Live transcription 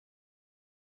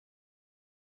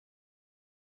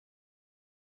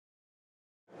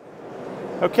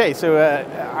Okay, so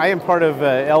I am part of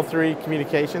L3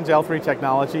 Communications, L3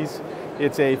 Technologies.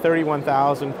 It's a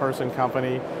 31,000 person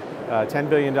company, $10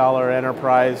 billion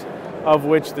enterprise, of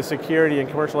which the security and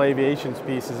commercial aviation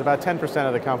piece is about 10%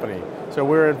 of the company. So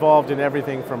we're involved in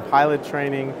everything from pilot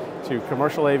training to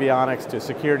commercial avionics to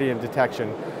security and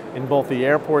detection in both the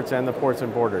airports and the ports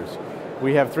and borders.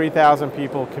 We have 3,000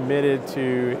 people committed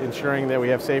to ensuring that we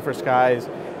have safer skies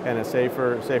and a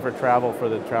safer travel for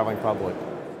the traveling public.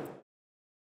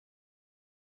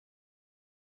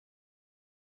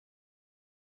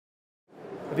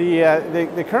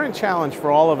 The current challenge for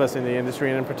all of us in the industry,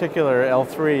 and in particular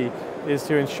L3, is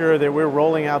to ensure that we're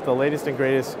rolling out the latest and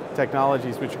greatest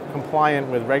technologies which are compliant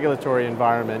with regulatory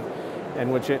environment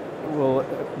and which it will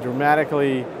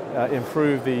dramatically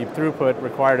improve the throughput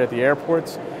required at the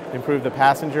airports, improve the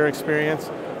passenger experience,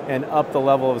 and up the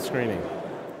level of screening.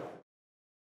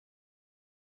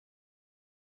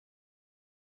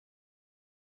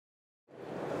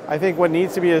 I think what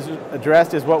needs to be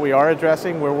addressed is what we are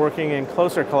addressing. We're working in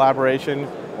closer collaboration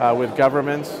with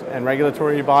governments and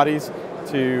regulatory bodies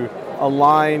to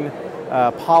align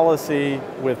policy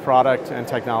with product and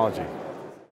technology.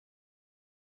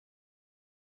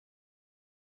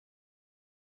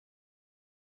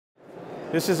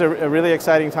 This is a really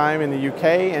exciting time in the UK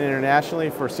and internationally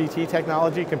for CT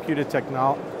technology, computed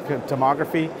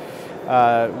tomography.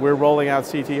 We're rolling out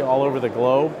CT all over the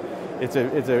globe. It's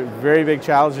a very big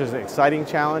challenge, it's an exciting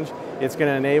challenge. It's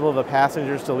going to enable the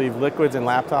passengers to leave liquids and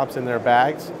laptops in their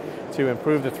bags, to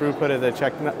improve the throughput of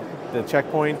the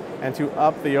checkpoint, and to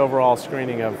up the overall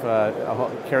screening of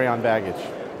carry-on baggage.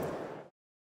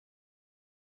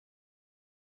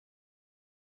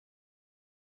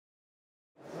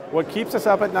 What keeps us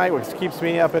up at night, what keeps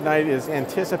me up at night, is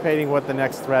anticipating what the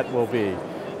next threat will be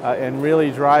and really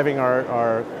driving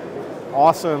our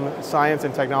awesome science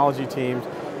and technology teams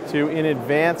to, in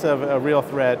advance of a real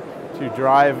threat, to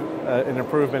drive an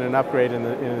improvement and upgrade in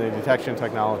the detection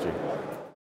technology.